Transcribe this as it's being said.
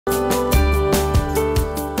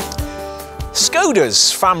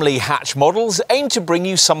Skoda's family hatch models aim to bring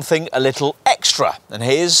you something a little extra, and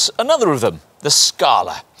here's another of them, the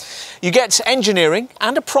Scala. You get engineering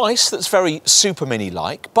and a price that's very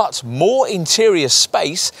supermini-like, but more interior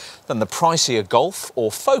space than the pricier Golf or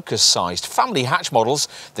Focus-sized family hatch models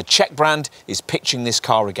the Czech brand is pitching this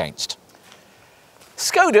car against.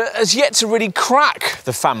 Skoda has yet to really crack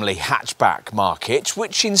the family hatchback market,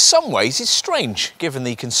 which in some ways is strange given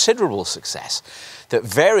the considerable success that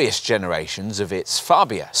various generations of its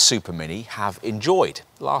Fabia supermini have enjoyed.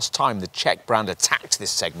 Last time the Czech brand attacked this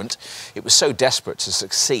segment, it was so desperate to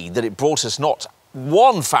succeed that it brought us not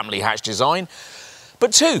one family hatch design,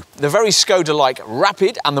 but two, the very Skoda-like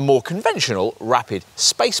Rapid and the more conventional Rapid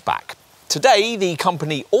Spaceback. Today, the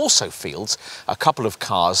company also fields a couple of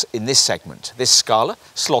cars in this segment, this Scala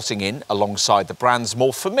slotting in alongside the brand's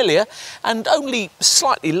more familiar and only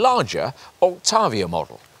slightly larger Octavia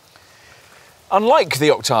model. Unlike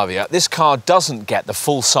the Octavia, this car doesn't get the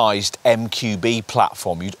full-sized MQB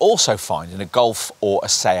platform you'd also find in a Golf or a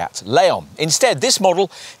Seat Leon. Instead, this model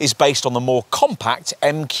is based on the more compact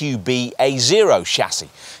MQB A0 chassis,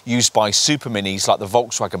 used by superminis like the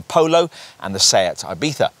Volkswagen Polo and the Seat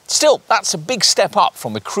Ibiza. Still, that's a big step up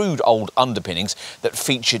from the crude old underpinnings that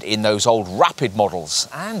featured in those old Rapid models,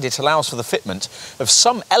 and it allows for the fitment of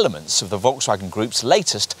some elements of the Volkswagen Group's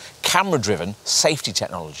latest camera-driven safety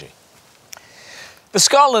technology. The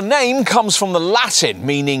Scala name comes from the Latin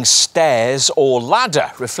meaning stairs or ladder,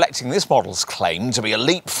 reflecting this model's claim to be a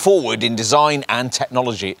leap forward in design and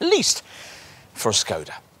technology, at least for a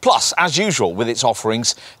Skoda. Plus, as usual with its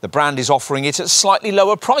offerings, the brand is offering it at slightly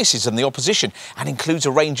lower prices than the opposition and includes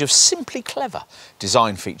a range of simply clever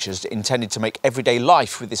design features intended to make everyday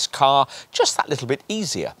life with this car just that little bit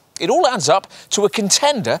easier. It all adds up to a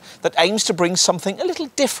contender that aims to bring something a little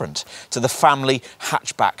different to the family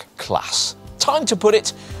hatchback class. Time to put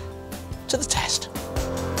it to the test.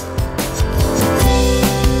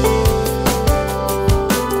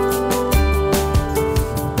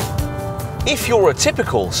 If you're a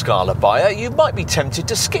typical Scala buyer, you might be tempted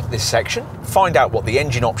to skip this section, find out what the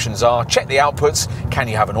engine options are, check the outputs, can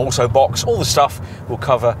you have an auto box, all the stuff we'll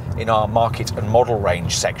cover in our market and model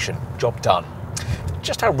range section. Job done.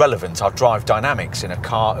 Just how relevant are drive dynamics in a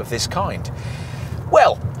car of this kind?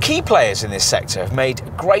 Well, key players in this sector have made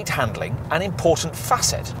great handling an important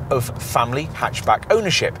facet of family hatchback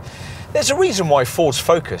ownership. There's a reason why Ford's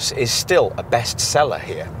Focus is still a bestseller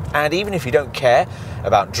here. And even if you don't care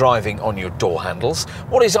about driving on your door handles,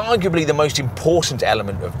 what is arguably the most important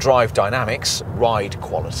element of drive dynamics, ride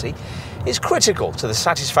quality, is critical to the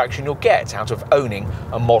satisfaction you'll get out of owning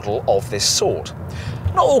a model of this sort.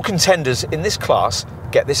 Not all contenders in this class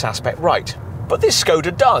get this aspect right. But this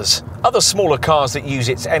Skoda does. Other smaller cars that use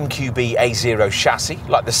its MQB A0 chassis,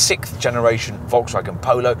 like the 6th generation Volkswagen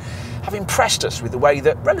Polo, have impressed us with the way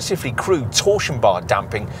that relatively crude torsion bar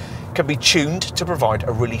damping can be tuned to provide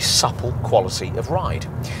a really supple quality of ride.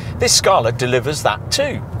 This Scala delivers that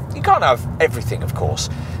too. You can't have everything, of course,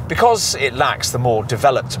 because it lacks the more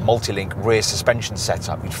developed multi-link rear suspension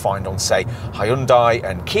setup you'd find on, say, Hyundai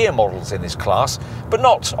and Kia models in this class, but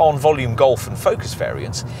not on volume Golf and Focus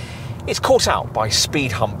variants. It's caught out by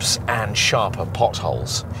speed humps and sharper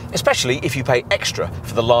potholes, especially if you pay extra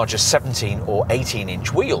for the larger 17 or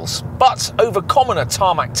 18-inch wheels. But over commoner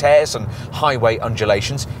tarmac tears and highway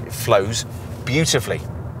undulations, it flows beautifully,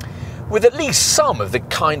 with at least some of the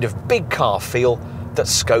kind of big car feel that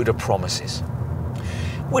Skoda promises.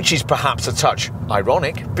 Which is perhaps a touch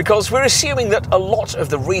ironic, because we're assuming that a lot of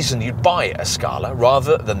the reason you'd buy a Scala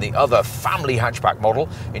rather than the other family hatchback model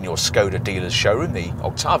in your Skoda dealer's showroom, the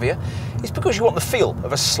Octavia, is because you want the feel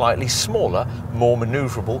of a slightly smaller, more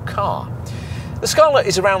manoeuvrable car. The Scala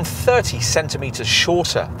is around 30 centimetres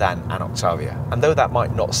shorter than an Octavia, and though that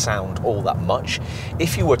might not sound all that much,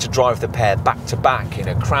 if you were to drive the pair back to back in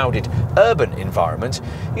a crowded urban environment,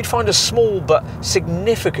 you'd find a small but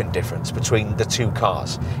significant difference between the two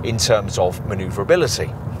cars in terms of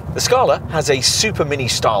manoeuvrability. The Scala has a supermini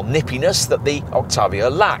style nippiness that the Octavia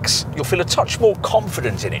lacks. You'll feel a touch more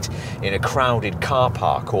confident in it in a crowded car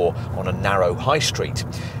park or on a narrow high street.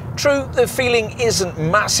 True, the feeling isn't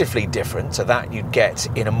massively different to that you'd get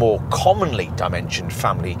in a more commonly dimensioned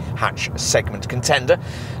family hatch segment contender,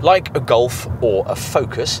 like a Golf or a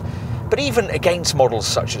Focus, but even against models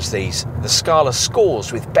such as these, the Scala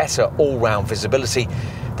scores with better all-round visibility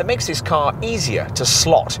that makes this car easier to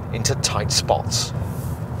slot into tight spots.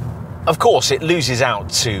 Of course, it loses out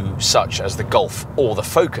to such as the Golf or the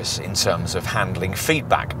Focus in terms of handling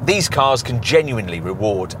feedback. These cars can genuinely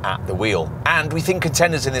reward at the wheel, and we think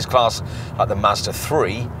contenders in this class, like the Mazda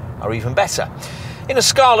 3, are even better. In a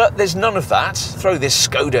Scala, there's none of that. Throw this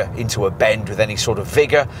Skoda into a bend with any sort of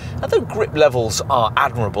vigour, and though grip levels are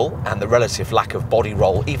admirable and the relative lack of body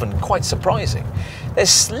roll even quite surprising,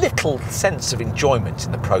 there's little sense of enjoyment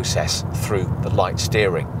in the process through the light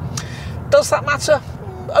steering. Does that matter?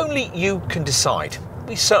 Only you can decide.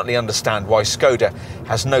 We certainly understand why Skoda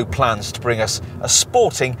has no plans to bring us a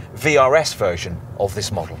sporting VRS version of this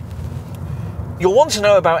model. You'll want to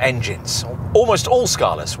know about engines. Almost all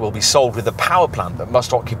Scalas will be sold with the power plant that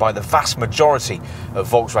must occupy the vast majority of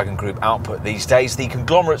Volkswagen Group output these days, the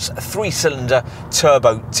conglomerate's 3-cylinder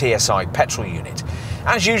turbo TSI petrol unit.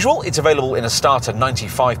 As usual, it's available in a starter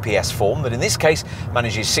 95 PS form that in this case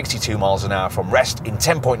manages 62 miles an hour from rest in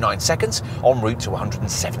 10.9 seconds en route to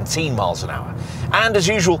 117 miles an hour. And as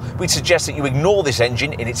usual, we'd suggest that you ignore this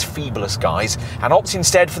engine in its feeblest guise and opt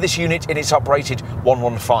instead for this unit in its uprated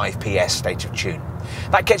 115 PS state of tune.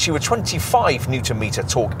 That gets you a 25 Nm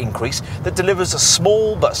torque increase that delivers a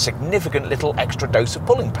small but significant little extra dose of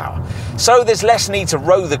pulling power. So there's less need to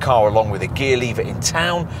row the car along with a gear lever in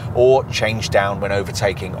town or change down when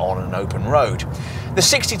overtaking on an open road. The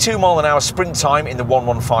 62 mph sprint time in the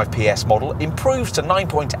 115 PS model improves to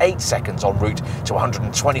 9.8 seconds en route to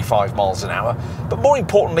 125 miles an hour, but more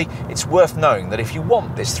importantly, it's worth knowing that if you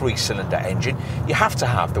want this 3-cylinder engine, you have to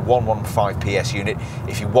have the 115 PS unit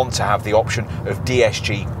if you want to have the option of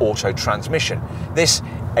DSG auto transmission. This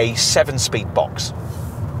a 7-speed box.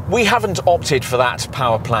 We haven't opted for that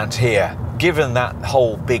power plant here. Given that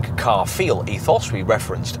whole big car feel ethos we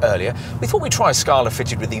referenced earlier, we thought we'd try a Scala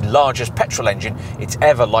fitted with the largest petrol engine it's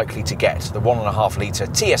ever likely to get, the 1.5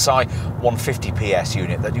 litre TSI 150 PS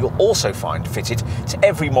unit that you'll also find fitted to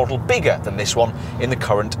every model bigger than this one in the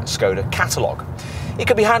current Skoda catalogue. It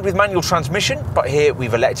can be had with manual transmission, but here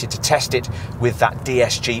we've elected to test it with that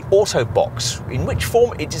DSG Auto box, in which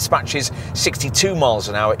form it dispatches 62 miles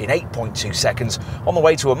an hour in 8.2 seconds on the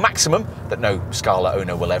way to a maximum that no Scala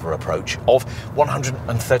owner will ever approach of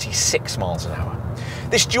 136 miles an hour.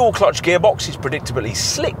 This dual clutch gearbox is predictably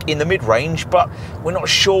slick in the mid-range, but we're not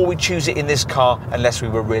sure we'd choose it in this car unless we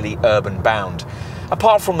were really urban bound.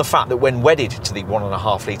 Apart from the fact that when wedded to the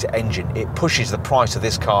 1.5 litre engine, it pushes the price of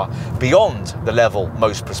this car beyond the level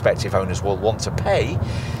most prospective owners will want to pay,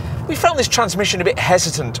 we found this transmission a bit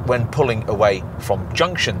hesitant when pulling away from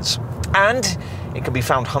junctions. And it can be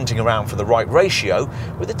found hunting around for the right ratio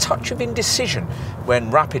with a touch of indecision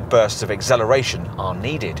when rapid bursts of acceleration are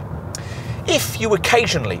needed. If you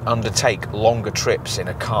occasionally undertake longer trips in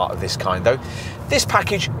a car of this kind though, this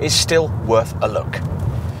package is still worth a look.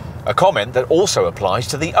 A comment that also applies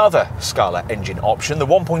to the other Scala engine option, the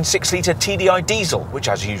 1.6 litre TDI diesel, which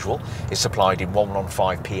as usual is supplied in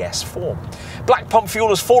 115 PS form. Black pump fuel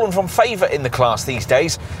has fallen from favour in the class these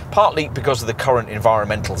days, partly because of the current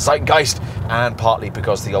environmental zeitgeist and partly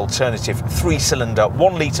because the alternative 3-cylinder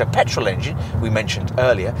 1 litre petrol engine we mentioned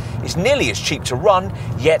earlier is nearly as cheap to run,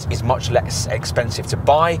 yet is much less expensive to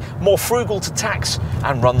buy, more frugal to tax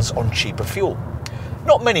and runs on cheaper fuel.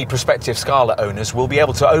 Not many prospective Scala owners will be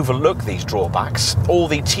able to overlook these drawbacks, or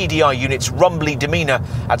the TDI unit's rumbly demeanour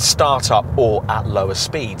at start-up or at lower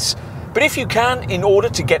speeds. But if you can, in order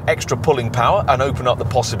to get extra pulling power and open up the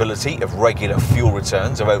possibility of regular fuel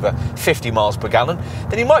returns of over 50 miles per gallon,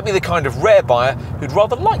 then you might be the kind of rare buyer who'd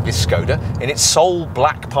rather like this Skoda in its sole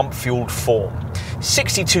black pump fueled form.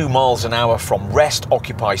 62 miles an hour from rest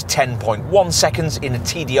occupies 10.1 seconds in a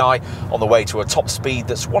TDI on the way to a top speed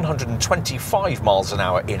that's 125 miles an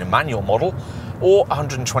hour in a manual model, or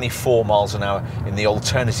 124 miles an hour in the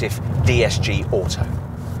alternative DSG Auto.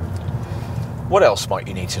 What else might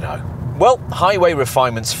you need to know? Well, highway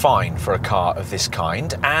refinement's fine for a car of this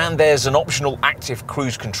kind, and there's an optional active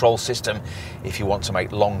cruise control system if you want to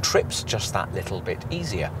make long trips just that little bit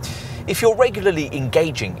easier. If you're regularly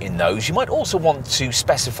engaging in those, you might also want to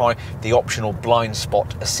specify the optional blind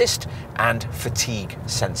spot assist and fatigue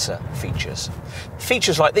sensor features.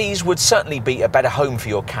 Features like these would certainly be a better home for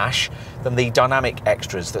your cash than the dynamic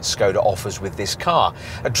extras that Skoda offers with this car.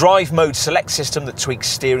 A drive mode select system that tweaks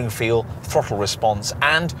steering feel, throttle response,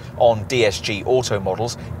 and on DSG Auto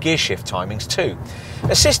models, gear shift timings too.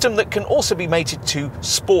 A system that can also be mated to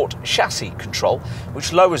sport chassis control,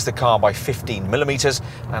 which lowers the car by 15mm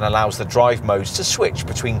and allows the drive modes to switch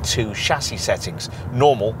between two chassis settings,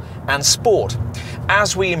 normal and sport.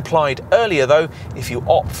 As we implied earlier though, if you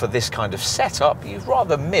opt for this kind of setup, you'd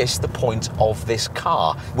rather miss the point of this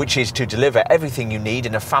car, which is to deliver everything you need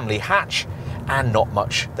in a family hatch and not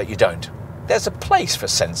much that you don't. There's a place for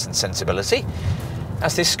sense and sensibility,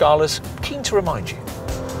 as this Scala's keen to remind you.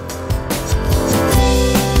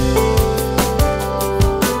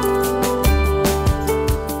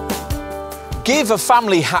 Give a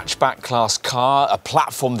family hatchback class car a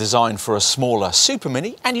platform designed for a smaller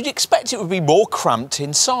supermini and you'd expect it would be more cramped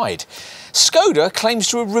inside. Skoda claims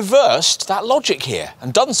to have reversed that logic here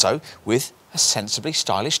and done so with a sensibly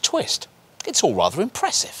stylish twist. It's all rather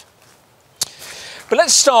impressive. But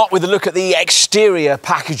let's start with a look at the exterior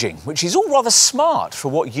packaging, which is all rather smart for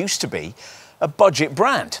what used to be a budget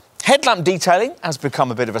brand. Headlamp detailing has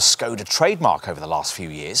become a bit of a Skoda trademark over the last few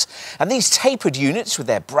years, and these tapered units with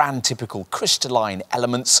their brand-typical crystalline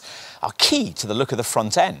elements are key to the look of the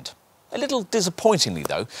front end. A little disappointingly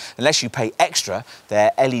though, unless you pay extra,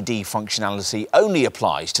 their LED functionality only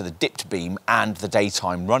applies to the dipped beam and the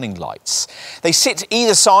daytime running lights. They sit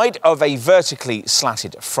either side of a vertically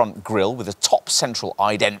slatted front grille with a top central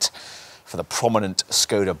ident for the prominent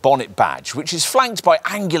Skoda bonnet badge, which is flanked by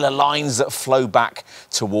angular lines that flow back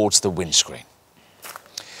towards the windscreen.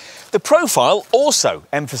 The profile also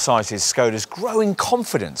emphasises Skoda's growing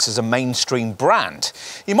confidence as a mainstream brand.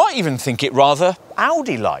 You might even think it rather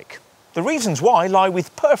Audi-like. The reasons why lie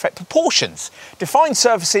with perfect proportions, defined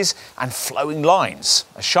surfaces and flowing lines.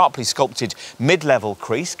 A sharply sculpted mid-level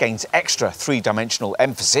crease gains extra three-dimensional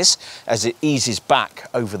emphasis as it eases back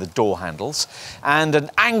over the door handles, and an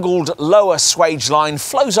angled lower swage line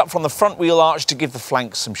flows up from the front wheel arch to give the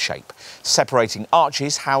flanks some shape, separating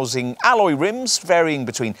arches housing alloy rims varying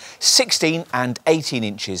between 16 and 18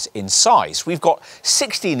 inches in size. We've got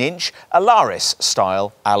 16-inch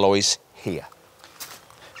Alaris-style alloys here.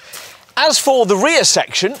 As for the rear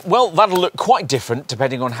section, well, that'll look quite different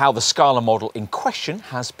depending on how the Scala model in question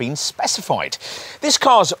has been specified. This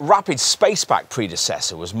car's Rapid Spaceback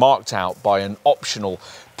predecessor was marked out by an optional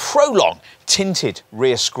Prolong tinted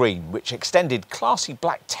rear screen, which extended classy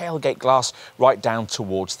black tailgate glass right down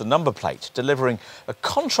towards the number plate, delivering a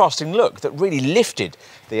contrasting look that really lifted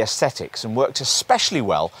the aesthetics and worked especially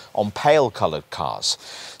well on pale-coloured cars.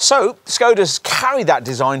 So Skoda's carried that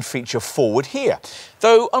design feature forward here,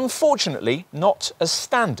 though unfortunately not as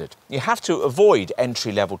standard. You have to avoid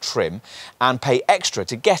entry-level trim and pay extra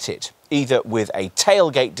to get it, either with a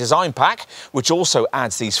tailgate design pack, which also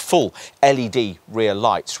adds these full LED rear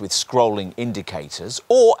lights with scrolling indicators,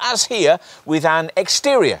 or as here, with an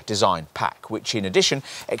exterior design pack, which in addition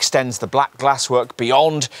extends the black glasswork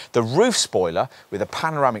beyond the roof spoiler with a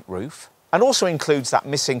panoramic roof, and also includes that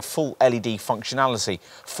missing full LED functionality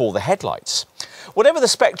for the headlights. Whatever the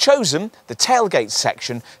spec chosen, the tailgate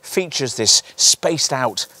section features this spaced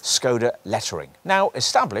out Skoda lettering, now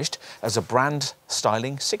established as a brand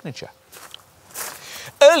styling signature.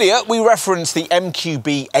 Earlier, we referenced the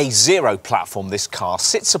MQB A0 platform this car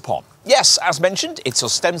sits upon. Yes, as mentioned, it's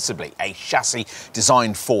ostensibly a chassis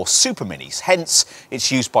designed for superminis, hence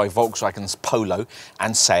it's used by Volkswagen's Polo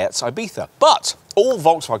and Seat's Ibiza. But all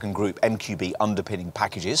Volkswagen Group MQB underpinning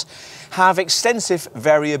packages have extensive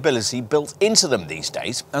variability built into them these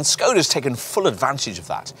days, and Skoda's taken full advantage of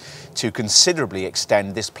that to considerably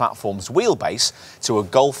extend this platform's wheelbase to a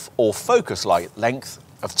Golf or Focus light length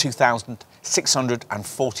of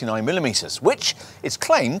 2,649mm, which, it's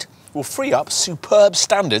claimed, will free up superb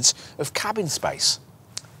standards of cabin space.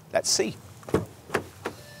 Let's see.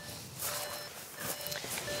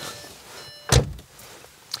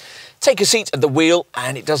 Take a seat at the wheel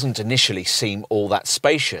and it doesn't initially seem all that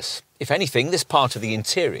spacious. If anything, this part of the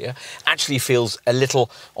interior actually feels a little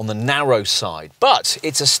on the narrow side, but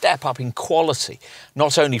it's a step up in quality,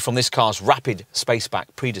 not only from this car's Rapid Spaceback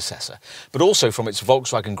predecessor, but also from its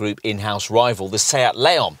Volkswagen Group in-house rival, the Seat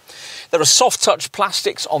Leon. There are soft-touch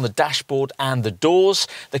plastics on the dashboard and the doors,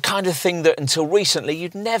 the kind of thing that until recently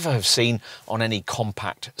you'd never have seen on any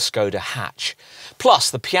compact Skoda hatch. Plus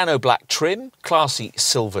the piano black trim, classy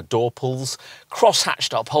silver door pulls,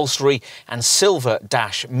 cross-hatched upholstery and silver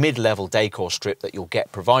dash mid-level decor strip that you'll get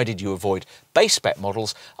provided you avoid base spec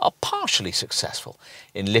models are partially successful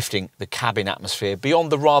in lifting the cabin atmosphere beyond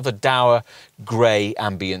the rather dour grey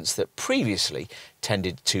ambience that previously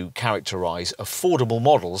tended to characterise affordable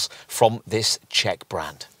models from this Czech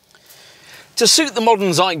brand. To suit the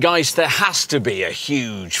modern zeitgeist, there has to be a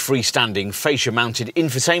huge freestanding fascia-mounted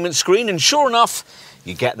infotainment screen, and sure enough,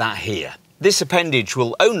 you get that here. This appendage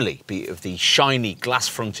will only be of the shiny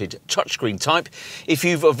glass-fronted touchscreen type if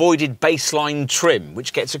you've avoided baseline trim,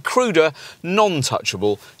 which gets a cruder,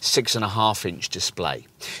 non-touchable 6.5-inch display.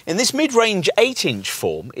 In this mid-range 8-inch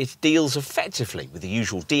form, it deals effectively with the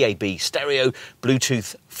usual DAB, stereo,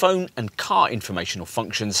 Bluetooth, phone and car informational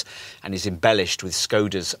functions, and is embellished with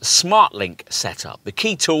Skoda's SmartLink setup, the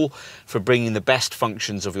key tool for bringing the best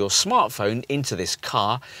functions of your smartphone into this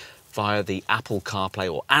car via the Apple CarPlay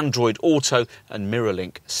or Android Auto and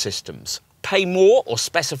MirrorLink systems. Pay more or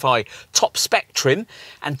specify top spec trim,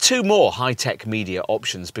 and 2 more high-tech media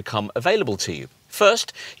options become available to you.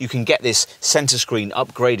 First, you can get this centre screen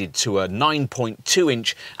upgraded to a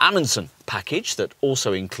 9.2-inch Amundsen package that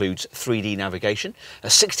also includes 3D navigation, a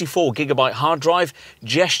 64GB hard drive,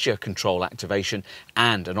 gesture control activation,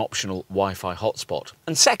 and an optional Wi-Fi hotspot.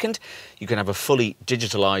 And second, you can have a fully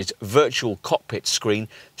digitalised virtual cockpit screen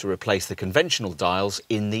to replace the conventional dials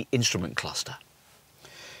in the instrument cluster.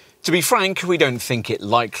 To be frank, we don't think it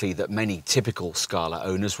likely that many typical Scala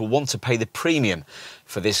owners will want to pay the premium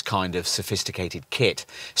for this kind of sophisticated kit.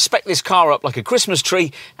 Spec this car up like a Christmas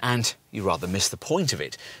tree and you rather miss the point of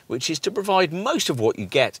it, which is to provide most of what you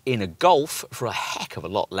get in a Golf for a heck of a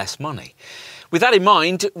lot less money. With that in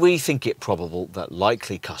mind, we think it probable that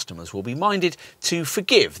likely customers will be minded to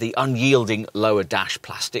forgive the unyielding lower dash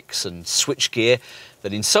plastics and switchgear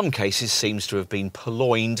that in some cases seems to have been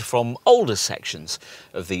purloined from older sections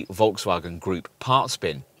of the Volkswagen Group parts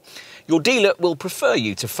bin. Your dealer will prefer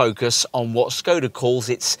you to focus on what Skoda calls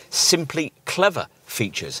its simply clever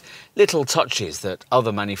features, little touches that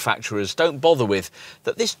other manufacturers don't bother with,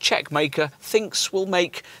 that this Czech maker thinks will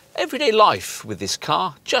make everyday life with this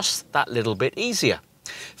car just that little bit easier.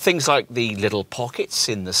 Things like the little pockets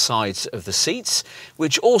in the sides of the seats,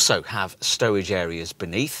 which also have stowage areas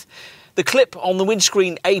beneath, the clip on the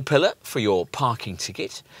windscreen A-pillar for your parking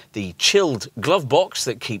ticket, the chilled glove box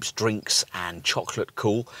that keeps drinks and chocolate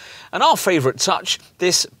cool, and our favourite touch,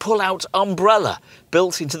 this pull-out umbrella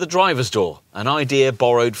built into the driver's door, an idea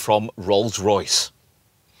borrowed from Rolls-Royce.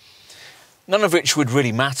 None of which would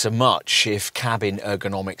really matter much if cabin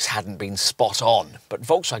ergonomics hadn't been spot on, but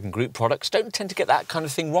Volkswagen Group products don't tend to get that kind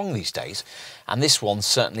of thing wrong these days, and this one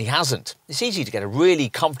certainly hasn't. It's easy to get a really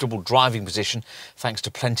comfortable driving position thanks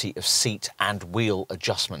to plenty of seat and wheel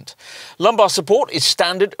adjustment. Lumbar support is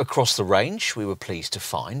standard across the range, we were pleased to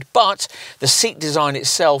find, but the seat design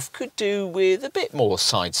itself could do with a bit more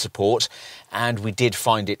side support, and we did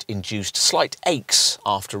find it induced slight aches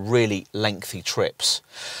after really lengthy trips.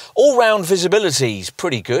 All-round visibility is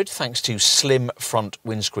pretty good thanks to slim front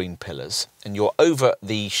windscreen pillars, and your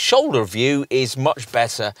over-the-shoulder view is much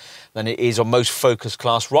better than it is on most Focus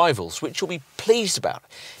class rivals, which you'll be pleased about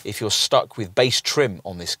if you're stuck with base trim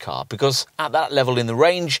on this car, because at that level in the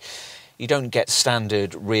range you don't get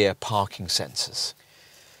standard rear parking sensors.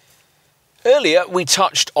 Earlier we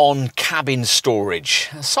touched on cabin storage.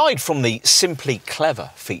 Aside from the simply clever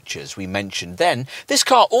features we mentioned then, this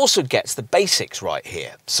car also gets the basics right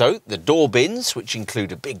here. So the door bins, which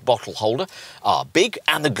include a big bottle holder, are big,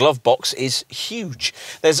 and the glove box is huge.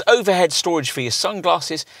 There's overhead storage for your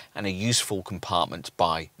sunglasses and a useful compartment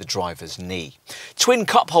by the driver's knee. Twin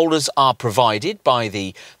cup holders are provided by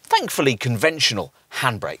the thankfully conventional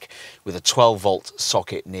handbrake with a 12-volt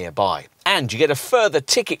socket nearby. And you get a further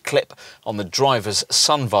ticket clip on the driver's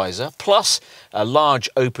sun visor, plus a large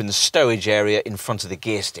open stowage area in front of the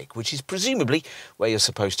gear stick, which is presumably where you're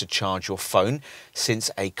supposed to charge your phone,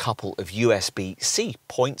 since a couple of USB-C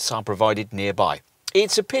points are provided nearby.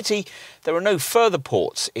 It's a pity there are no further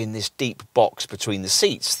ports in this deep box between the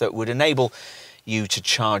seats that would enable you to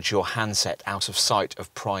charge your handset out of sight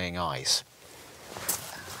of prying eyes.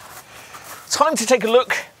 Time to take a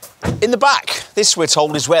look in the back. This, we're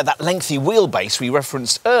told, is where that lengthy wheelbase we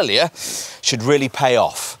referenced earlier should really pay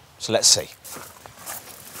off. So let's see.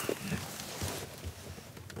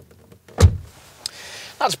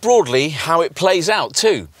 That's broadly how it plays out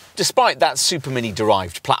too. Despite that supermini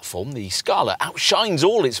derived platform, the Scala outshines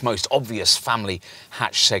all its most obvious family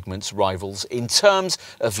hatch segments rivals in terms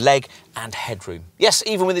of leg and headroom. Yes,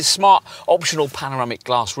 even with its smart optional panoramic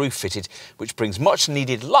glass roof fitted, which brings much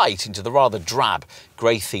needed light into the rather drab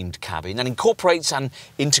grey themed cabin and incorporates an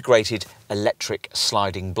integrated electric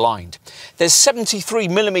sliding blind. There's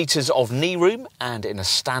 73mm of knee room, and in a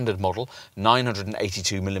standard model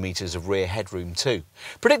 982mm of rear headroom too.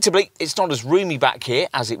 Predictably, it's not as roomy back here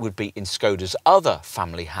as it would be in Skoda's other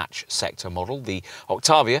family hatch sector model, the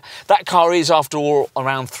Octavia. That car is, after all,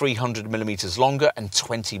 around 300mm longer and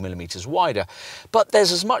 20mm wider, but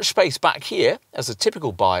there's as much space back here as a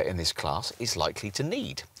typical buyer in this class is likely to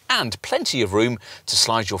need, and plenty of room to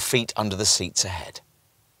slide your feet under the seats ahead.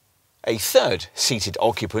 A third seated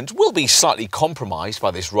occupant will be slightly compromised by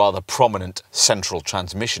this rather prominent central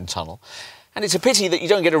transmission tunnel, and it's a pity that you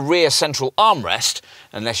don't get a rear central armrest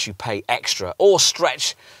unless you pay extra or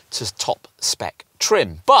stretch to top spec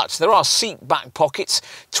trim. But there are seat back pockets,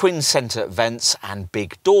 twin centre vents and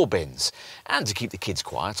big door bins. And to keep the kids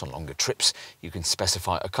quiet on longer trips, you can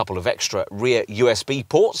specify a couple of extra rear USB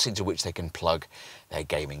ports into which they can plug their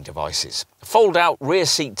gaming devices. Fold-out rear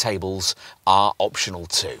seat tables are optional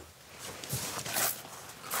too.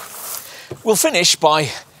 We'll finish by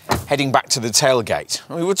heading back to the tailgate.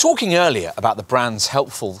 We were talking earlier about the brand's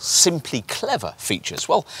helpful, simply clever features.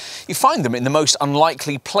 Well, you find them in the most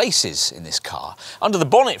unlikely places in this car. Under the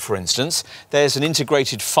bonnet, for instance, there's an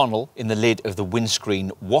integrated funnel in the lid of the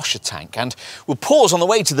windscreen washer tank. And we'll pause on the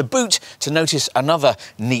way to the boot to notice another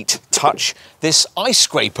neat touch. This ice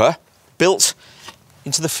scraper built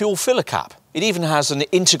into the fuel filler cap. It even has an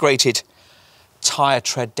integrated tyre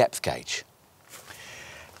tread depth gauge.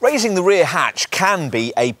 Raising the rear hatch can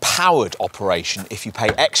be a powered operation if you pay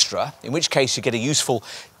extra, in which case you get a useful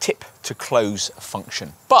tip to close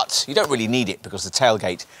function. But you don't really need it because the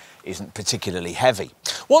tailgate isn't particularly heavy.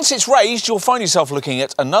 Once it's raised, you'll find yourself looking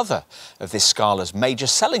at another of this Scala's major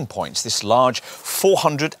selling points, this large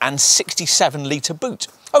 467-litre boot.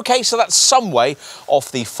 OK, so that's some way off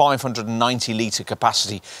the 590-litre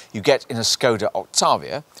capacity you get in a Skoda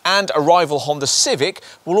Octavia, and a rival Honda Civic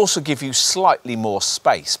will also give you slightly more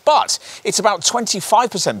space. But it's about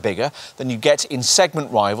 25% bigger than you get in segment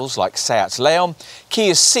rivals like Seat Leon,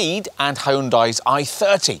 Kia's Ceed and Hyundai's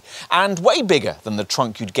i30, and way bigger than the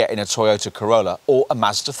trunk you'd get in a Toyota Corolla or a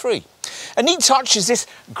Mazda 3. A neat touch is this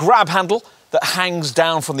grab handle that hangs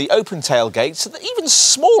down from the open tailgate so that even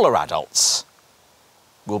smaller adults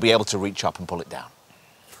will be able to reach up and pull it down.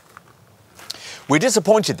 We're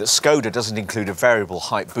disappointed that Skoda doesn't include a variable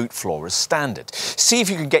height boot floor as standard. See if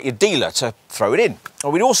you can get your dealer to throw it in.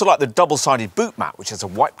 Or we'd also like the double-sided boot mat, which has a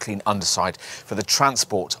wipe-clean underside for the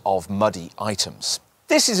transport of muddy items.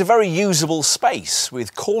 This is a very usable space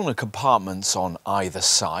with corner compartments on either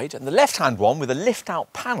side, and the left-hand one with a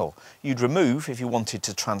lift-out panel you'd remove if you wanted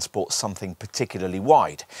to transport something particularly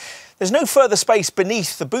wide. There's no further space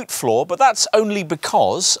beneath the boot floor, but that's only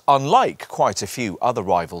because, unlike quite a few other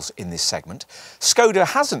rivals in this segment, Skoda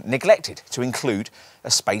hasn't neglected to include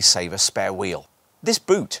a space-saver spare wheel. This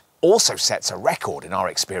boot also sets a record, in our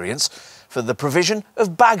experience, for the provision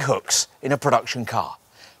of bag hooks in a production car.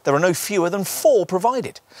 There are no fewer than 4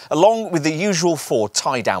 provided, along with the usual 4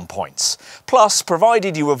 tie-down points. Plus,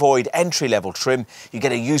 provided you avoid entry-level trim, you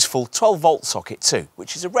get a useful 12-volt socket too,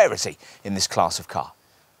 which is a rarity in this class of car.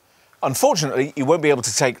 Unfortunately, you won't be able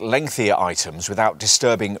to take lengthier items without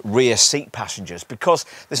disturbing rear seat passengers because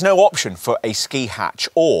there's no option for a ski hatch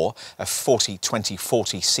or a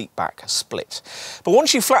 40-20-40 seat back split. But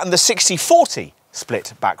once you flatten the 60-40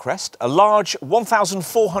 split backrest, a large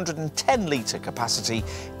 1,410-litre capacity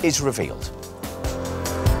is revealed.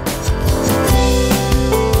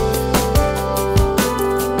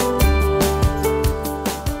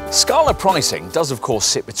 Scala pricing does of course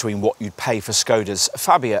sit between what you'd pay for Skoda's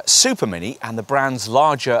Fabia supermini and the brand's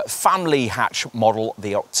larger family hatch model,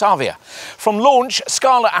 the Octavia. From launch,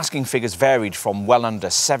 Scala asking figures varied from well under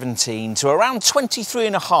 17 to around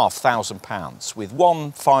 £23,500, with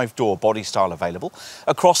one 5-door body style available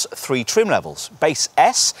across 3 trim levels: base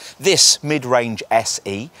S, this mid-range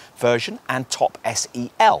SE version, and top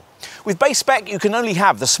SEL. With base spec, you can only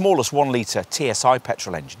have the smallest 1-litre TSI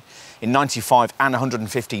petrol engine in 95 and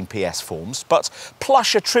 115 PS forms, but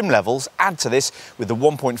plusher trim levels add to this with the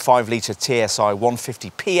 1.5-litre TSI 150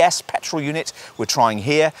 PS petrol unit we're trying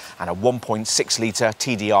here and a 1.6-litre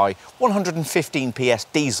TDI 115 PS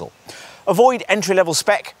diesel. Avoid entry-level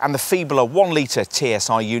spec and the feebler 1-litre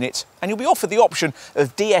TSI unit, and you'll be offered the option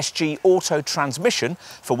of DSG auto transmission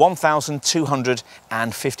for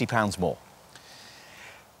 £1,250 more.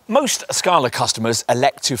 Most Scala customers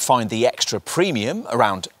elect to find the extra premium,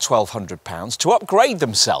 around £1,200, to upgrade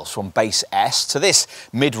themselves from base S to this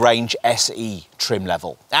mid-range SE trim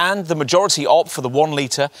level. And the majority opt for the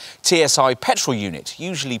 1-litre TSI petrol unit,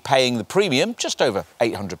 usually paying the premium, just over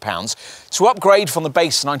 £800, to upgrade from the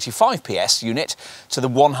base 95 PS unit to the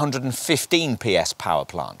 115 PS power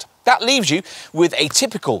plant. That leaves you with a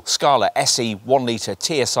typical Scala SE 1-litre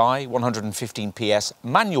TSI 115 PS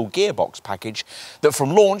manual gearbox package that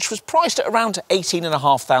from launch was priced at around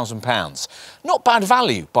 £18,500. Not bad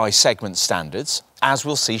value by segment standards, as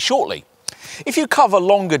we'll see shortly. If you cover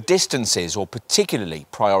longer distances or particularly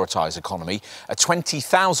prioritise economy, a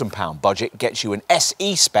 £20,000 budget gets you an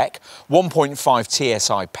SE spec 1.5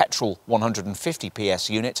 TSI petrol 150 PS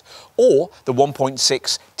unit or the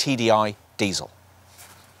 1.6 TDI diesel.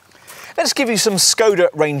 Let's give you some Skoda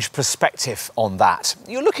range perspective on that.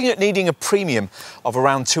 You're looking at needing a premium of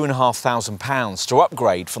around £2,500 to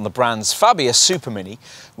upgrade from the brand's Fabia supermini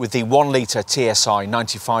with the 1-litre TSI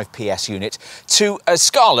 95 PS unit to a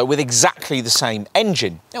Scala with exactly the same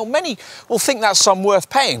engine. Now, many will think that's some worth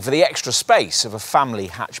paying for the extra space of a family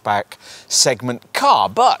hatchback segment car,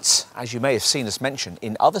 but as you may have seen us mention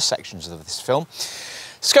in other sections of this film,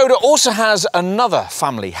 Skoda also has another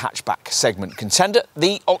family hatchback segment contender,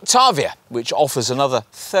 the Octavia, which offers another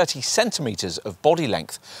 30 centimetres of body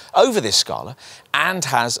length over this Scala and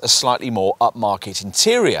has a slightly more upmarket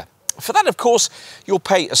interior. For that, of course, you'll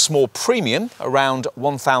pay a small premium, around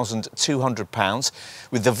 £1,200,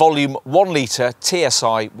 with the volume 1 litre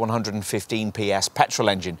TSI 115 PS petrol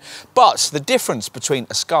engine. But the difference between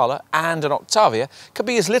a Scala and an Octavia can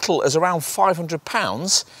be as little as around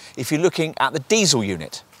 £500 if you're looking at the diesel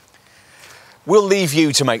unit. We'll leave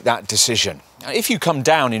you to make that decision. If you come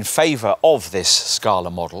down in favour of this Scala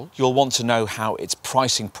model, you'll want to know how its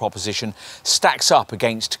pricing proposition stacks up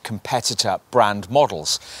against competitor brand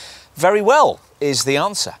models. Very well is the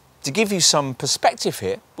answer. To give you some perspective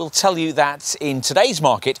here, we'll tell you that in today's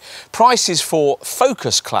market, prices for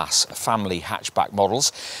Focus class family hatchback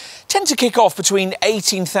models tend to kick off between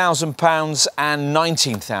 £18,000 and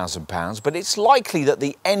 £19,000, but it's likely that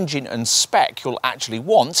the engine and spec you'll actually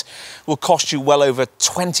want will cost you well over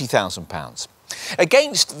 £20,000.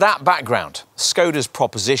 Against that background, Skoda's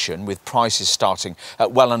proposition, with prices starting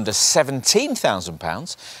at well under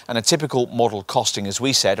 £17,000 and a typical model costing, as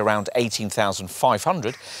we said, around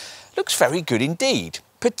 £18,500, looks very good indeed,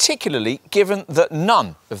 particularly given that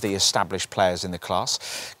none of the established players in the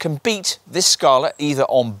class can beat this Scala either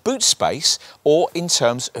on boot space or in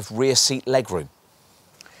terms of rear seat legroom.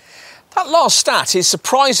 That last stat is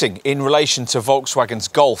surprising in relation to Volkswagen's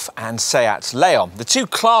Golf and Seat's Leon, the two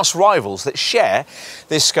class rivals that share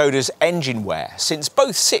this Skoda's engine wear, since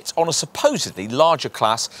both sit on a supposedly larger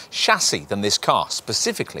class chassis than this car,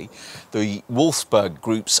 specifically the Wolfsburg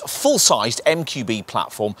Group's full-sized MQB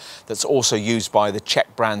platform that's also used by the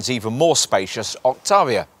Czech brand's even more spacious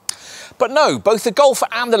Octavia. But no, both the Golf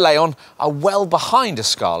and the Leon are well behind a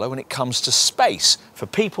Scala when it comes to space for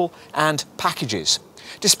people and packages.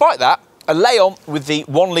 Despite that, a Leon with the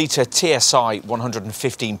 1 litre TSI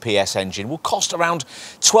 115 PS engine will cost around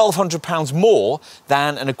 £1,200 more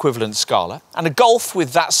than an equivalent Scala, and a Golf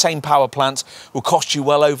with that same power plant will cost you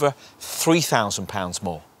well over £3,000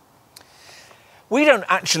 more. We don't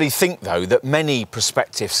actually think, though, that many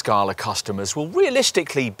prospective Scala customers will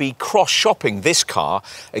realistically be cross-shopping this car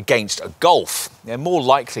against a Golf. They're more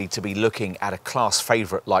likely to be looking at a class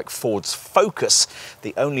favourite like Ford's Focus,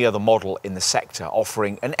 the only other model in the sector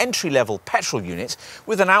offering an entry-level petrol unit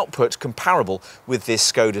with an output comparable with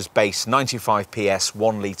this Skoda's base 95 PS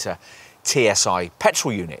 1 litre TSI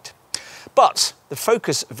petrol unit. But the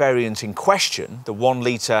Focus variant in question, the 1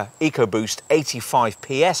 litre EcoBoost 85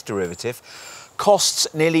 PS derivative,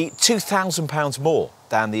 costs nearly £2,000 more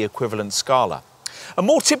than the equivalent Scala. A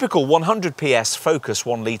more typical 100 PS Focus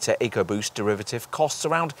 1 litre EcoBoost derivative costs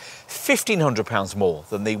around £1,500 more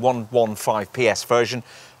than the 115 PS version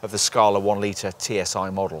of the Scala 1 litre TSI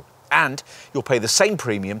model. And you'll pay the same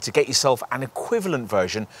premium to get yourself an equivalent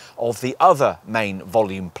version of the other main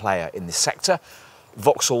volume player in this sector,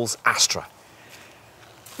 Vauxhall's Astra.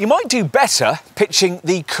 You might do better pitching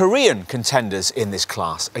the Korean contenders in this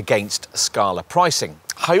class against Scala pricing.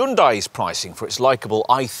 Hyundai's pricing for its likeable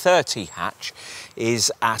i30 hatch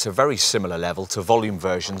is at a very similar level to volume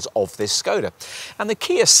versions of this Skoda. And the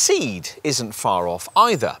Kia Ceed isn't far off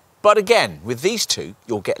either. But again, with these two,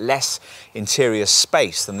 you'll get less interior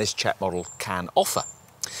space than this Czech model can offer.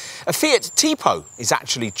 A Fiat Tipo is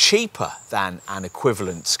actually cheaper than an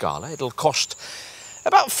equivalent Scala. It'll cost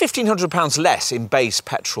about £1,500 less in base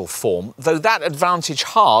petrol form, though that advantage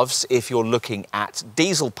halves if you're looking at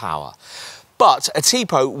diesel power. But a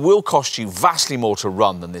Tipo will cost you vastly more to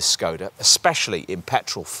run than this Skoda, especially in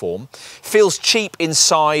petrol form, feels cheap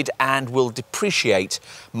inside and will depreciate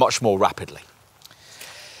much more rapidly.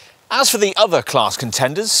 As for the other class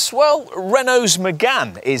contenders, well, Renault's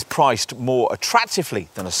Megane is priced more attractively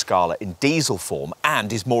than a Scala in diesel form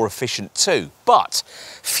and is more efficient too. But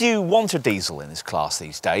few want a diesel in this class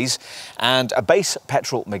these days, and a base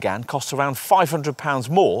petrol Megane costs around £500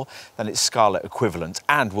 more than its Scala equivalent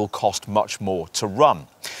and will cost much more to run.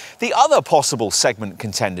 The other possible segment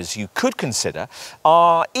contenders you could consider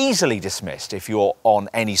are easily dismissed if you're on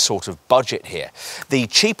any sort of budget here. The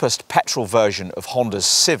cheapest petrol version of Honda's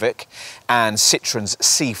Civic and Citroen's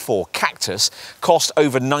C4 Cactus cost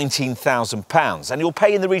over £19,000, and you'll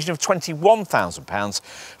pay in the region of £21,000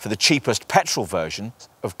 for the cheapest petrol version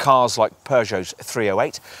of cars like Peugeot's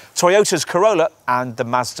 308, Toyota's Corolla and the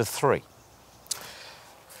Mazda 3.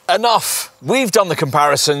 Enough! We've done the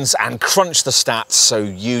comparisons and crunched the stats so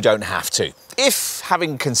you don't have to. If,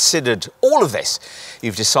 having considered all of this,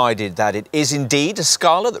 you've decided that it is indeed a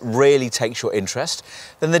Scala that really takes your interest,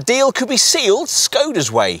 then the deal could be sealed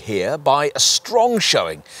Skoda's way here by a strong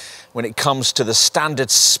showing when it comes to the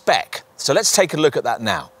standard spec. So let's take a look at that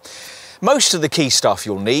now. Most of the key stuff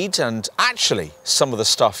you'll need, and actually some of the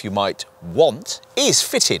stuff you might want, is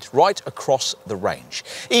fitted right across the range.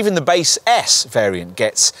 Even the base S variant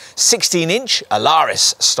gets 16-inch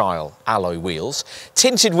Alaris style alloy wheels,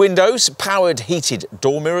 tinted windows, powered heated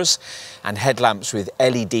door mirrors, and headlamps with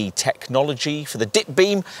LED technology for the dip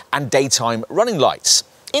beam and daytime running lights.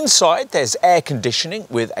 Inside, there's air conditioning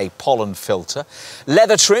with a pollen filter,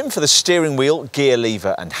 leather trim for the steering wheel, gear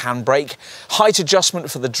lever and handbrake, height adjustment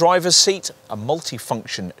for the driver's seat, a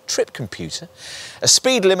multifunction trip computer, a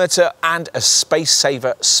speed limiter and a space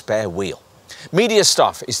saver spare wheel. Media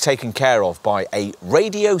stuff is taken care of by a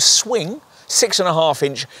radio swing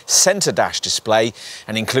 6.5-inch centre dash display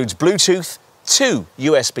and includes Bluetooth, 2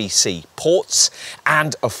 USB-C ports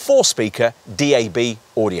and a 4-speaker DAB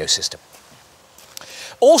audio system.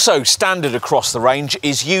 Also standard across the range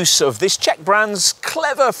is use of this Czech brand's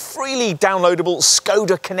clever, freely downloadable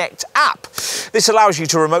Skoda Connect app. This allows you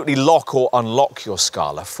to remotely lock or unlock your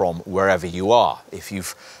Scala from wherever you are. If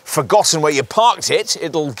you've forgotten where you parked it,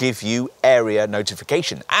 it'll give you area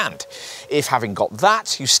notification. And if having got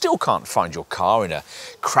that, you still can't find your car in a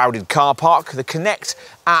crowded car park, the Connect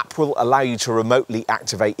app will allow you to remotely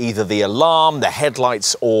activate either the alarm, the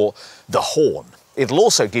headlights or the horn. It'll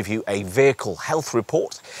also give you a vehicle health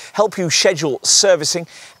report, help you schedule servicing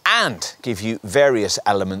and give you various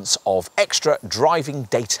elements of extra driving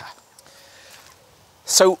data.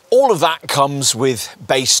 So all of that comes with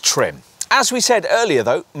base trim. As we said earlier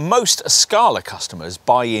though, most Scala customers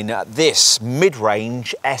buy in at this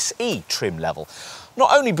mid-range SE trim level.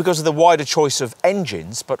 Not only because of the wider choice of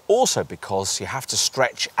engines, but also because you have to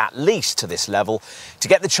stretch at least to this level to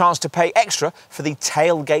get the chance to pay extra for the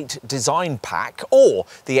tailgate design pack or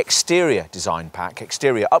the exterior design pack,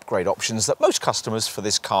 exterior upgrade options that most customers for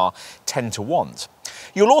this car tend to want.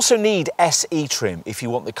 You'll also need SE trim if you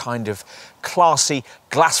want the kind of classy,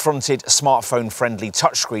 glass-fronted, smartphone-friendly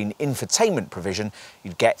touchscreen infotainment provision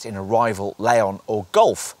you'd get in a rival Leon or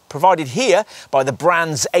Golf, provided here by the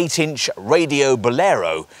brand's 8-inch Radio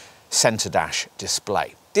Bolero centre dash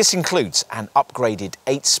display. This includes an upgraded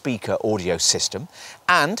 8-speaker audio system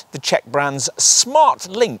and the Czech brand's Smart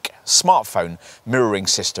Link smartphone mirroring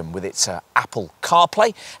system with its Apple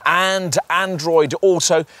CarPlay and Android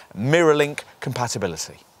Auto MirrorLink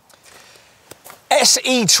compatibility.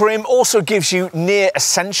 SE trim also gives you near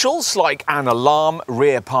essentials like an alarm,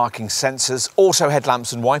 rear parking sensors, auto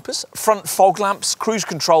headlamps and wipers, front fog lamps, cruise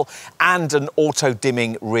control and an auto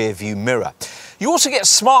dimming rear view mirror. You also get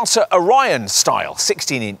smarter Orion style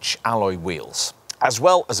 16-inch alloy wheels, as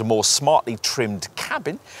well as a more smartly trimmed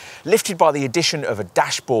cabin, lifted by the addition of a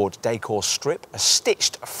dashboard decor strip, a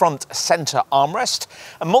stitched front centre armrest,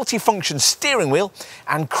 a multifunction steering wheel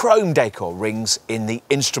and chrome decor rings in the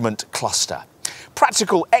instrument cluster.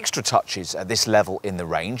 Practical extra touches at this level in the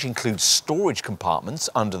range include storage compartments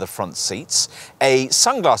under the front seats, a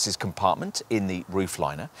sunglasses compartment in the roof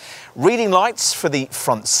liner, reading lights for the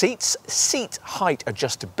front seats, seat height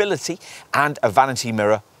adjustability and a vanity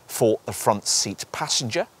mirror for the front seat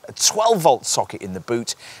passenger, a 12-volt socket in the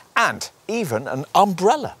boot and even an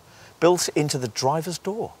umbrella built into the driver's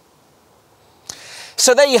door.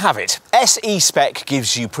 So there you have it. SE spec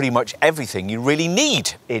gives you pretty much everything you really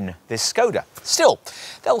need in this Skoda. Still,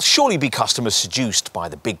 there'll surely be customers seduced by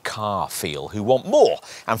the big car feel who want more,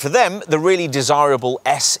 and for them, the really desirable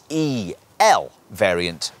SEL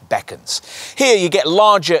variant beckons. Here you get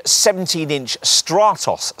larger 17-inch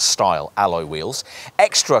Stratos-style alloy wheels,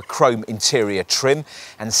 extra chrome interior trim,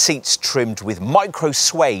 and seats trimmed with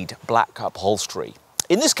micro-suede black upholstery.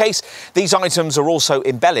 In this case, these items are also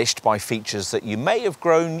embellished by features that you may have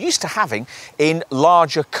grown used to having in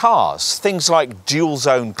larger cars. Things like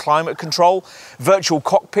dual-zone climate control, virtual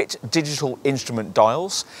cockpit, digital instrument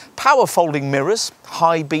dials, power folding mirrors,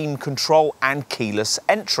 high beam control and keyless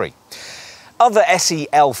entry. Other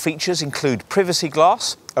SEL features include privacy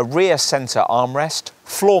glass, a rear centre armrest,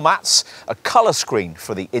 floor mats, a colour screen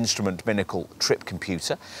for the instrument binnacle trip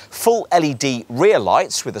computer, full LED rear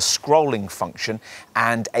lights with a scrolling function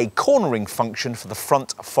and a cornering function for the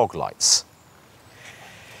front fog lights.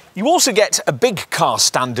 You also get a big car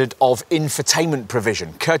standard of infotainment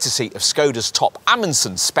provision, courtesy of Skoda's top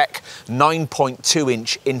Amundsen spec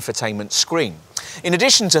 9.2-inch infotainment screen. In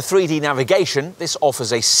addition to 3D navigation, this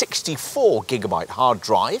offers a 64GB hard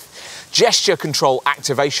drive, gesture control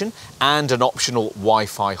activation and an optional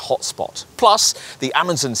Wi-Fi hotspot. Plus, the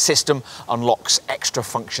Amundsen system unlocks extra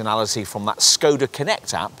functionality from that Skoda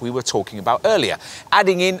Connect app we were talking about earlier,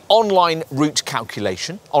 adding in online route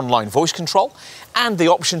calculation, online voice control and the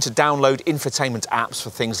option to download infotainment apps for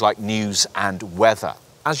things like news and weather.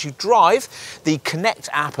 As you drive, the Connect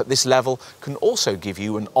app at this level can also give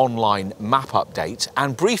you an online map update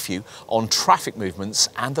and brief you on traffic movements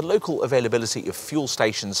and the local availability of fuel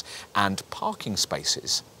stations and parking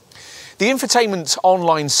spaces. The infotainment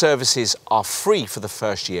online services are free for the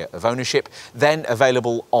first year of ownership, then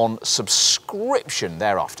available on subscription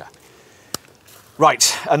thereafter.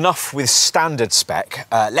 Right, enough with standard spec.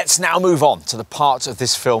 Let's now move on to the part of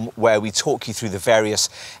this film where we talk you through the various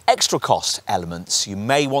extra cost elements you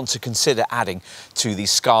may want to consider adding to the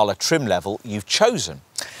Scala trim level you've chosen.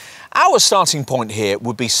 Our starting point here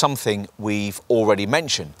would be something we've already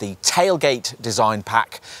mentioned, the tailgate design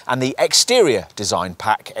pack and the exterior design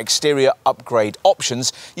pack, exterior upgrade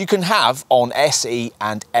options you can have on SE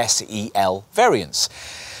and SEL variants.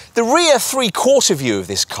 The rear three-quarter view of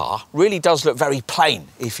this car really does look very plain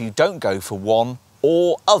if you don't go for one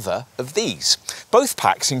or other of these. Both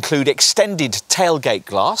packs include extended tailgate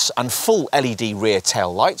glass and full LED rear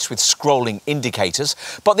tail lights with scrolling indicators,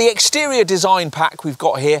 but the exterior design pack we've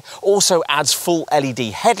got here also adds full LED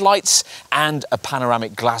headlights and a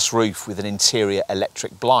panoramic glass roof with an interior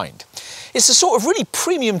electric blind. It's the sort of really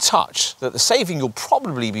premium touch that the saving you'll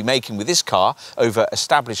probably be making with this car over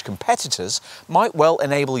established competitors might well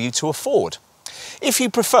enable you to afford. If you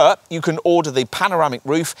prefer, you can order the panoramic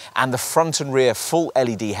roof and the front and rear full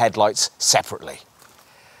LED headlights separately.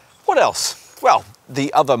 What else? Well,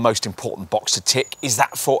 the other most important box to tick is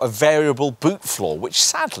that for a variable boot floor, which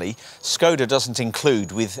sadly Skoda doesn't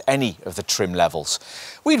include with any of the trim levels.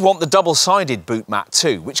 We'd want the double-sided boot mat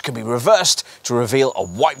too, which can be reversed to reveal a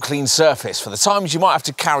wipe-clean surface for the times you might have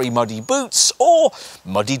to carry muddy boots or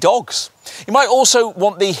muddy dogs. You might also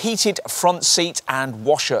want the heated front seat and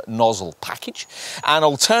washer nozzle package. An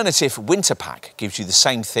alternative winter pack gives you the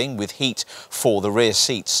same thing with heat for the rear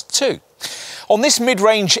seats too. On this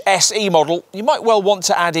mid-range SE model, you might well want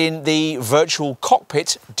to add in the virtual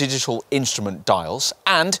cockpit digital instrument dials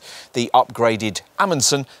and the upgraded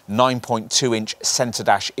Amundsen 9.2-inch centre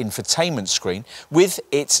dash infotainment screen with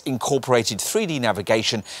its incorporated 3D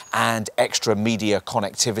navigation and extra media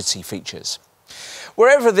connectivity features.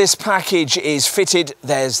 Wherever this package is fitted,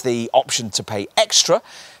 there's the option to pay extra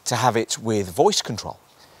to have it with voice control.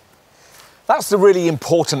 That's the really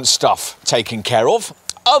important stuff taken care of.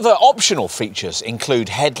 Other optional features include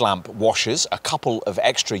headlamp washers, a couple of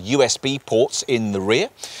extra USB ports in the rear,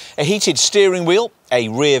 a heated steering wheel, a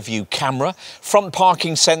rear view camera, front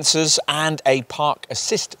parking sensors and a park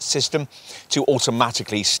assist system to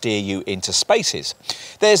automatically steer you into spaces.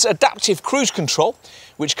 There's adaptive cruise control,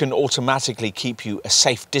 which can automatically keep you a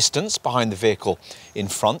safe distance behind the vehicle in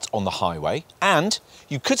front on the highway, and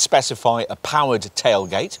you could specify a powered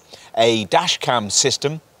tailgate, a dash cam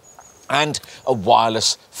system and a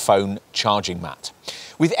wireless phone charging mat.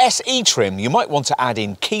 With SE trim, you might want to add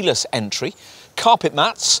in keyless entry, carpet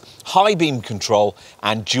mats, high beam control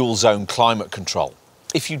and dual zone climate control.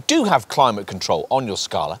 If you do have climate control on your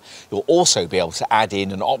Scala, you'll also be able to add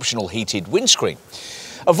in an optional heated windscreen.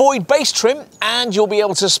 Avoid base trim and you'll be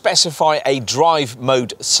able to specify a drive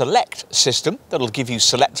mode select system that'll give you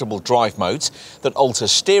selectable drive modes that alter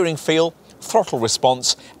steering feel, throttle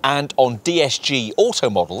response and on DSG auto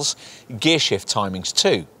models, gear shift timings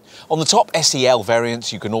too. On the top SEL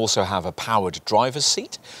variants you can also have a powered driver's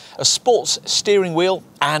seat, a sports steering wheel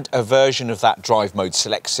and a version of that drive mode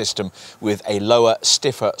select system with a lower,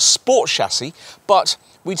 stiffer sport chassis, but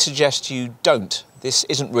we'd suggest you don't. This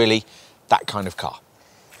isn't really that kind of car.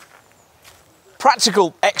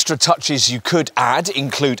 Practical extra touches you could add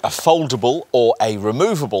include a foldable or a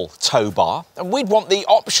removable tow bar, and we'd want the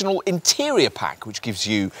optional interior pack which gives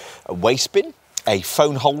you a waste bin, a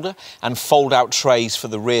phone holder and fold-out trays for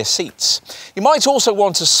the rear seats. You might also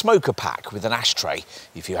want a smoker pack with an ashtray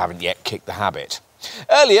if you haven't yet kicked the habit.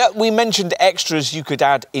 Earlier we mentioned extras you could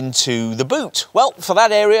add into the boot. Well, for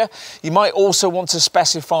that area you might also want to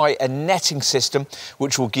specify a netting system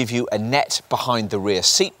which will give you a net behind the rear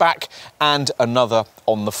seat back and another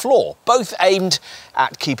on the floor, both aimed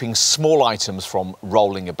at keeping small items from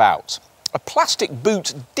rolling about. A plastic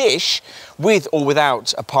boot dish with or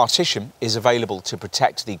without a partition is available to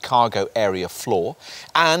protect the cargo area floor,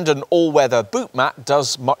 and an all-weather boot mat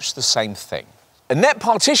does much the same thing. A net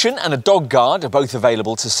partition and a dog guard are both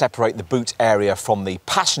available to separate the boot area from the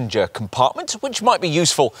passenger compartment, which might be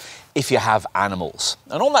useful if you have animals.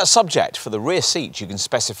 And on that subject, for the rear seat, you can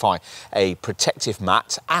specify a protective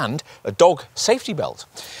mat and a dog safety belt.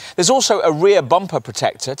 There's also a rear bumper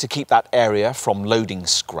protector to keep that area from loading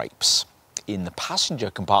scrapes. in the passenger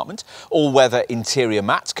compartment. All-weather interior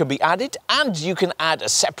mats can be added, and you can add a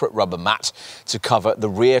separate rubber mat to cover the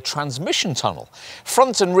rear transmission tunnel.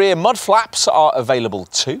 Front and rear mud flaps are available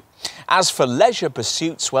too. As for leisure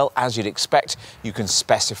pursuits, well, as you'd expect, you can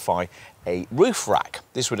specify a roof rack.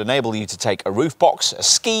 This would enable you to take a roof box, a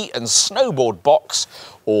ski and snowboard box,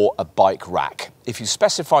 or a bike rack. If you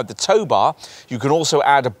specified the tow bar, you can also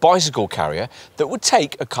add a bicycle carrier that would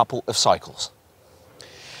take a couple of cycles.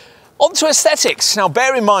 On to aesthetics. Now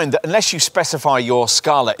bear in mind that unless you specify your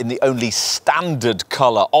Scala in the only standard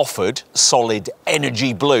colour offered, solid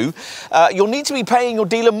energy blue, you'll need to be paying your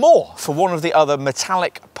dealer more for one of the other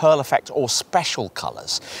metallic, pearl effect or special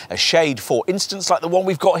colours. A shade, for instance, like the one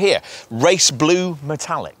we've got here, race blue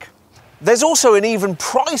metallic. There's also an even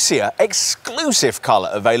pricier, exclusive colour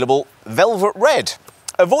available, velvet red.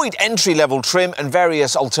 Avoid entry-level trim, and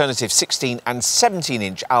various alternative 16 and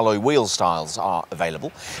 17-inch alloy wheel styles are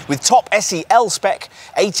available. With top SEL spec,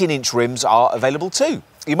 18-inch rims are available too.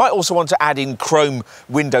 You might also want to add in chrome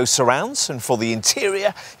window surrounds, and for the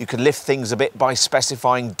interior, you can lift things a bit by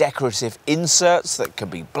specifying decorative inserts that can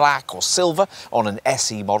be black or silver on an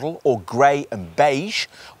SE model, or grey and beige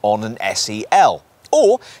on an SEL.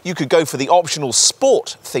 Or you could go for the optional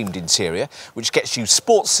sport-themed interior, which gets you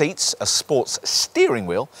sports seats, a sports steering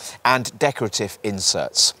wheel, and decorative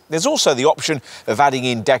inserts. There's also the option of adding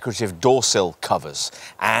in decorative door sill covers,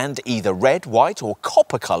 and either red, white, or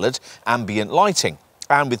copper-coloured ambient lighting.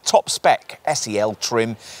 And with top spec SEL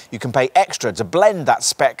trim, you can pay extra to blend that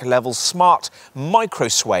spec level smart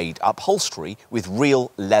micro-suede upholstery with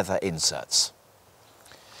real leather inserts.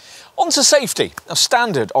 On to safety. Now,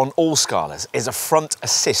 standard on all Scalas is a front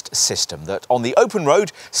assist system that, on the open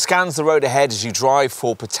road, scans the road ahead as you drive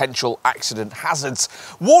for potential accident hazards,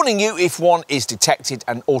 warning you if one is detected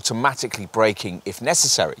and automatically braking if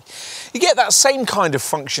necessary. You get that same kind of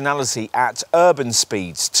functionality at urban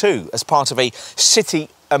speeds too, as part of a city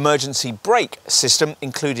emergency brake system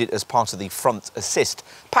included as part of the front assist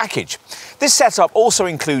package. This setup also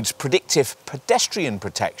includes predictive pedestrian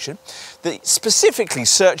protection that specifically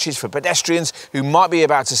searches for pedestrians who might be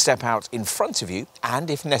about to step out in front of you and,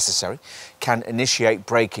 if necessary, can initiate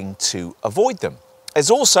braking to avoid them. There's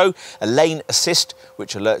also a lane assist,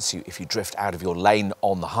 which alerts you if you drift out of your lane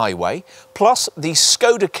on the highway. Plus, the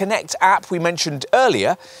Skoda Connect app we mentioned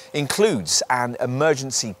earlier includes an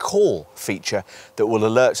emergency call feature that will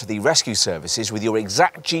alert the rescue services with your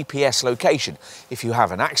exact GPS location if you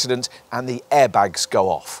have an accident and the airbags go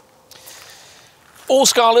off. All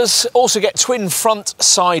Scalas also get twin front,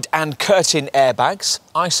 side and curtain airbags,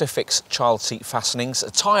 ISOFIX child seat fastenings,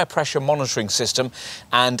 a tyre pressure monitoring system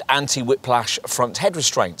and anti-whiplash front head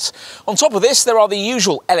restraints. On top of this, there are the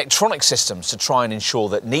usual electronic systems to try and ensure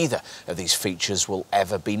that neither of these features will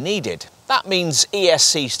ever be needed. That means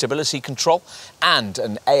ESC stability control and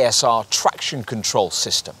an ASR traction control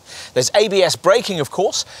system. There's ABS braking, of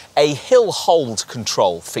course. A hill hold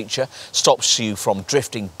control feature stops you from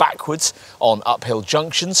drifting backwards on uphill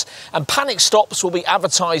junctions, and panic stops will be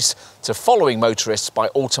advertised to following motorists by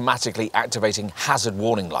automatically activating hazard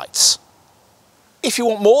warning lights. If you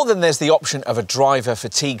want more, then there's the option of a driver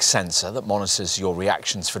fatigue sensor that monitors your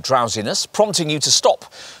reactions for drowsiness, prompting you to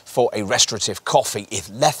stop for a restorative coffee if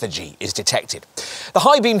lethargy is detected. The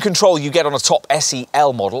high beam control you get on a top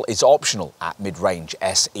SEL model is optional at mid-range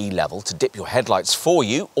SE level to dip your headlights for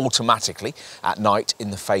you automatically at night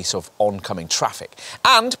in the face of oncoming traffic.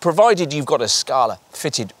 And provided you've got a Scala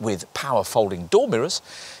fitted with power folding door mirrors,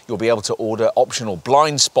 you'll be able to order optional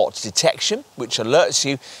blind spot detection, which alerts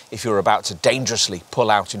you if you're about to dangerously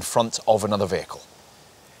pull out in front of another vehicle.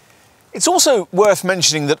 It's also worth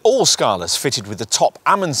mentioning that all Scalas fitted with the top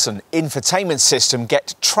Amundsen infotainment system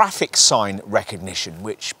get traffic sign recognition,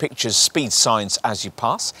 which pictures speed signs as you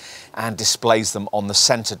pass and displays them on the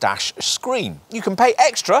centre dash screen. You can pay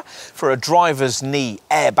extra for a driver's knee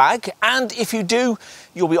airbag, and if you do,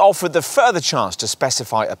 you'll be offered the further chance to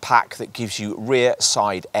specify a pack that gives you rear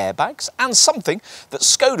side airbags and something that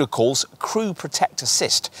Skoda calls Crew Protect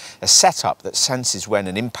Assist, a setup that senses when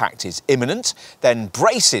an impact is imminent, then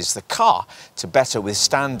braces the car to better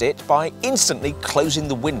withstand it by instantly closing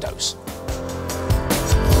the windows.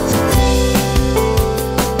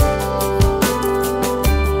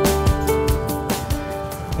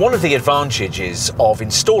 One of the advantages of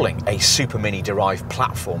installing a supermini derived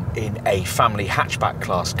platform in a family hatchback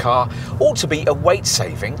class car ought to be a weight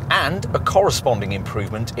saving and a corresponding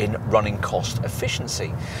improvement in running cost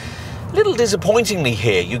efficiency. Little disappointingly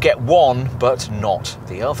here, you get one but not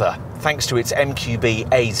the other. Thanks to its MQB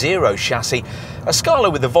A0 chassis, a Scala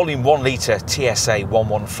with a volume 1 litre TSA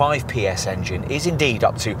 115 PS engine is indeed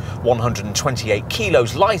up to 128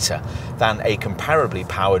 kilos lighter than a comparably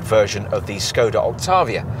powered version of the Skoda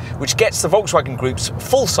Octavia, which gets the Volkswagen Group's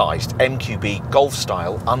full-sized MQB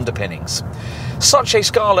Golf-style underpinnings. Such a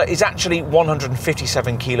Scala is actually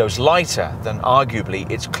 157 kilos lighter than arguably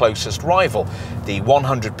its closest rival, the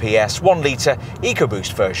 100 PS 1 litre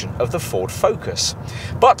EcoBoost version of the Ford Focus.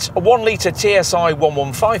 But a 1 litre TSI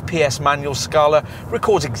 115 PS manual Scala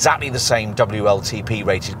records exactly the same WLTP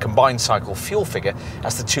rated combined cycle fuel figure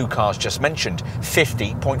as the two cars just mentioned,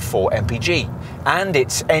 50.4 mpg, and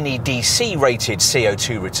its NEDC rated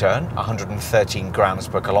CO2 return, 113 grams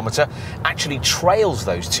per kilometre, actually trails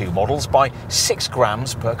those two models by 6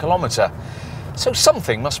 grams per kilometre. So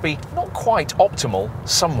something must be not quite optimal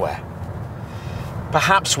somewhere.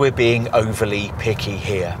 Perhaps we're being overly picky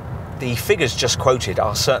here. The figures just quoted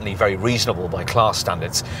are certainly very reasonable by class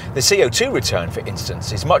standards. The CO2 return, for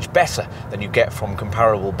instance, is much better than you get from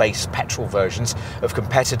comparable base petrol versions of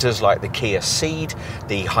competitors like the Kia Ceed,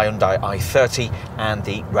 the Hyundai i30 and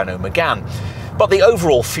the Renault Megane. But the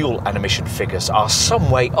overall fuel and emission figures are some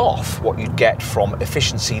way off what you'd get from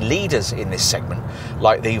efficiency leaders in this segment,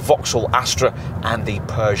 like the Vauxhall Astra and the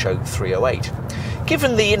Peugeot 308.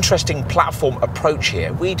 Given the interesting platform approach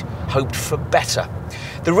here, we'd hoped for better.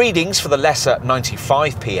 The readings for the lesser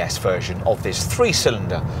 95 PS version of this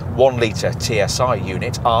 3-cylinder 1 litre TSI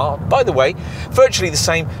unit are, by the way, virtually the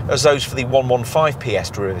same as those for the 115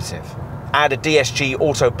 PS derivative. Add a DSG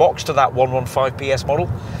Auto box to that 115 PS model,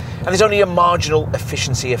 and there's only a marginal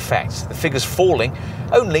efficiency effect, the figures falling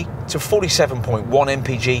only to 47.1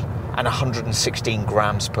 mpg and 116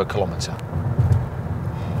 grams per kilometre.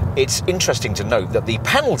 It's interesting to note that the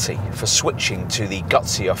penalty for switching to the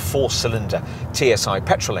gutsier 4-cylinder TSI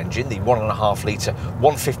petrol engine, the 1.5 litre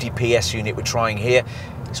 150 PS unit we're trying here,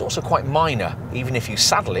 is also quite minor, even if you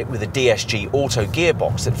saddle it with a DSG Auto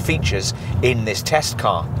gearbox that features in this test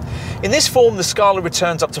car. In this form, the Scala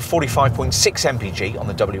returns up to 45.6 mpg on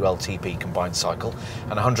the WLTP combined cycle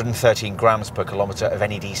and 113 grams per kilometre of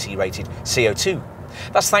NEDC rated CO2.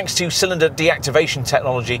 That's thanks to cylinder deactivation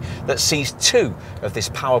technology that sees 2 of this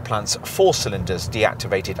power plant's 4 cylinders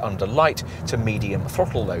deactivated under light to medium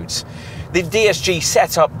throttle loads. The DSG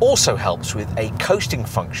setup also helps with a coasting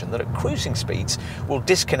function that at cruising speeds will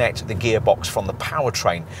disconnect the gearbox from the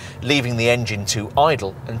powertrain, leaving the engine to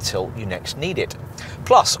idle until you next need it.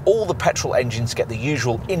 Plus, all the petrol engines get the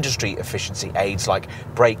usual industry efficiency aids like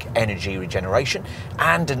brake energy regeneration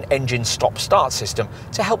and an engine stop-start system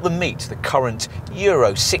to help them meet the current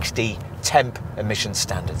Euro 6D temp emission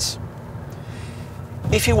standards.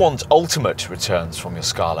 If you want ultimate returns from your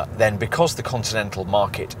Scala, then because the continental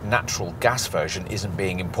market natural gas version isn't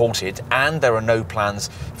being imported and there are no plans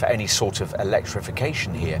for any sort of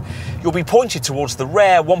electrification here, you'll be pointed towards the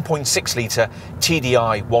rare 1.6 litre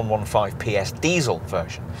TDI 115 PS diesel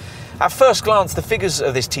version. At first glance, the figures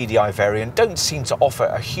of this TDI variant don't seem to offer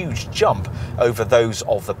a huge jump over those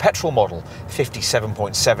of the petrol model,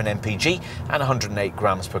 57.7 mpg and 108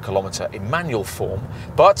 grams per kilometre in manual form,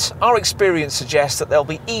 but our experience suggests that they'll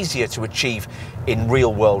be easier to achieve in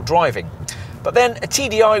real-world driving. But then a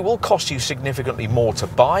TDI will cost you significantly more to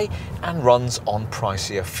buy and runs on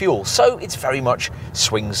pricier fuel, so it's very much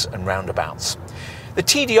swings and roundabouts. The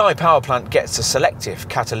TDI power plant gets a selective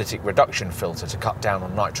catalytic reduction filter to cut down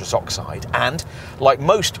on nitrous oxide and, like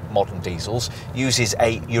most modern diesels, uses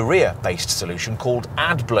a urea-based solution called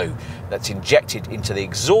AdBlue that's injected into the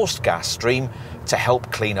exhaust gas stream to help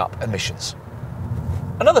clean up emissions.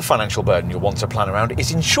 Another financial burden you'll want to plan around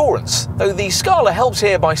is insurance, though the Scala helps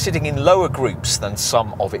here by sitting in lower groups than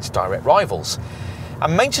some of its direct rivals.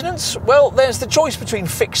 And maintenance? Well, there's the choice between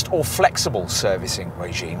fixed or flexible servicing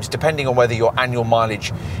regimes, depending on whether your annual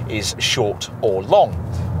mileage is short or long.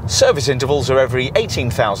 Service intervals are every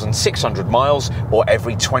 18,600 miles or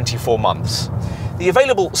every 24 months. The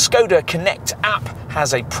available Skoda Connect app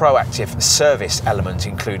has a proactive service element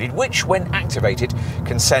included, which, when activated,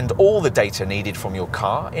 can send all the data needed from your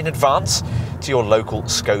car in advance to your local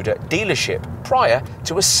Skoda dealership prior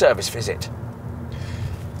to a service visit.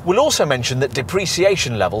 We'll also mention that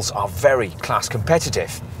depreciation levels are very class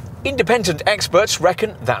competitive. Independent experts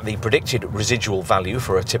reckon that the predicted residual value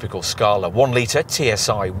for a typical Scala 1 litre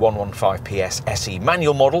TSI 115 PS SE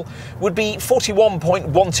manual model would be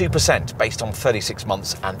 41.12% based on 36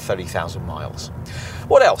 months and 30,000 miles.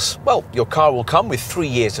 What else? Well, your car will come with 3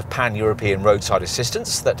 years of pan-European roadside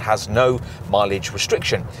assistance that has no mileage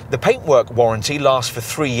restriction. The paintwork warranty lasts for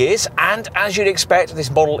 3 years, and as you'd expect,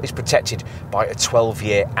 this model is protected by a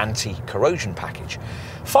 12-year anti-corrosion package.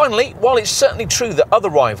 Finally, while it's certainly true that other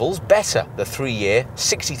rivals better the 3-year,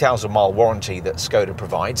 60,000 mile warranty that Skoda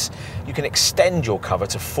provides, you can extend your cover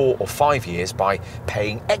to 4 or 5 years by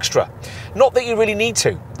paying extra. Not that you really need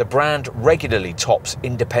to. The brand regularly tops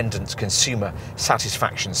independent consumer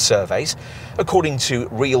satisfaction surveys. According to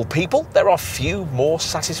Real People, there are few more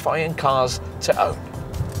satisfying cars to own.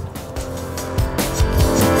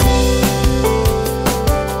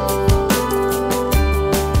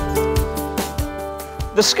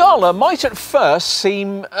 The Scala might at first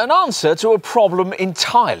seem an answer to a problem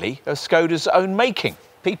entirely of Skoda's own making.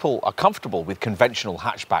 People are comfortable with conventional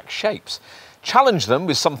hatchback shapes. Challenge them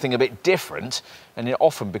with something a bit different and it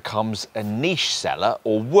often becomes a niche seller,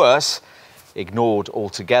 or worse, ignored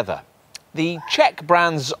altogether. The Czech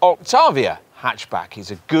brand's Octavia hatchback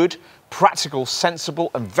is a good, practical,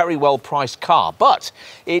 sensible and very well priced car, but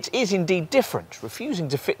it is indeed different, refusing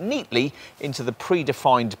to fit neatly into the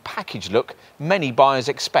predefined package look many buyers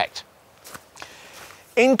expect.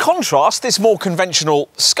 In contrast, this more conventional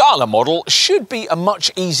Scala model should be a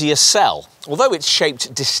much easier sell. Although it's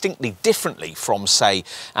shaped distinctly differently from, say,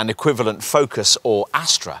 an equivalent Focus or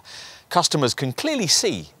Astra, customers can clearly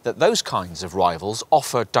see that those kinds of rivals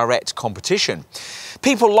offer direct competition.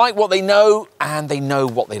 People like what they know and they know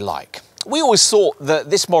what they like. We always thought that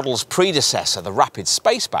this model's predecessor, the Rapid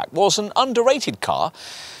Spaceback, was an underrated car,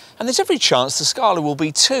 and there's every chance the Scala will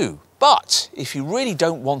be too. But if you really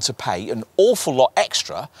don't want to pay an awful lot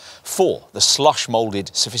extra for the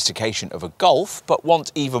slush-moulded sophistication of a Golf, but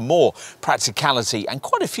want even more practicality and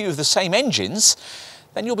quite a few of the same engines,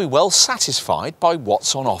 then you'll be well satisfied by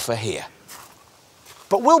what's on offer here.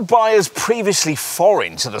 But will buyers previously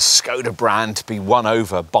foreign to the Skoda brand be won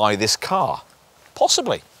over by this car?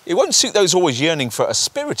 Possibly. It won't suit those always yearning for a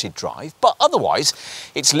spirited drive, but otherwise,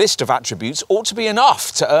 its list of attributes ought to be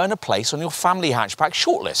enough to earn a place on your family hatchback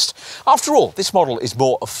shortlist. After all, this model is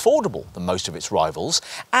more affordable than most of its rivals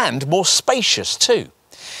and more spacious too.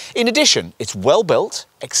 In addition, it's well built,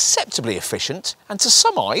 acceptably efficient, and to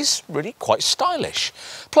some eyes, really quite stylish.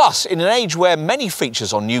 Plus, in an age where many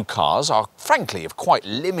features on new cars are frankly of quite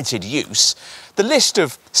limited use, the list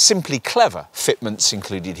of simply clever fitments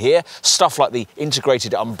included here, stuff like the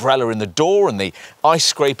integrated umbrella in the door and the ice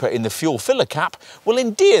scraper in the fuel filler cap, will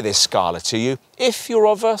endear this Scala to you if you're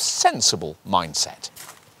of a sensible mindset.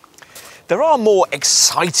 There are more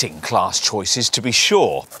exciting class choices to be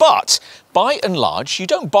sure, but by and large, you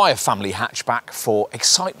don't buy a family hatchback for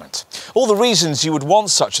excitement. All the reasons you would want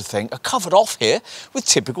such a thing are covered off here with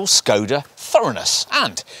typical Skoda thoroughness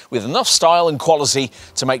and with enough style and quality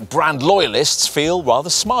to make brand loyalists feel rather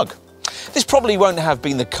smug. This probably won't have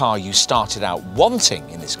been the car you started out wanting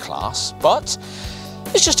in this class, but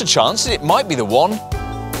there's just a chance that it might be the one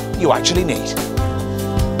you actually need.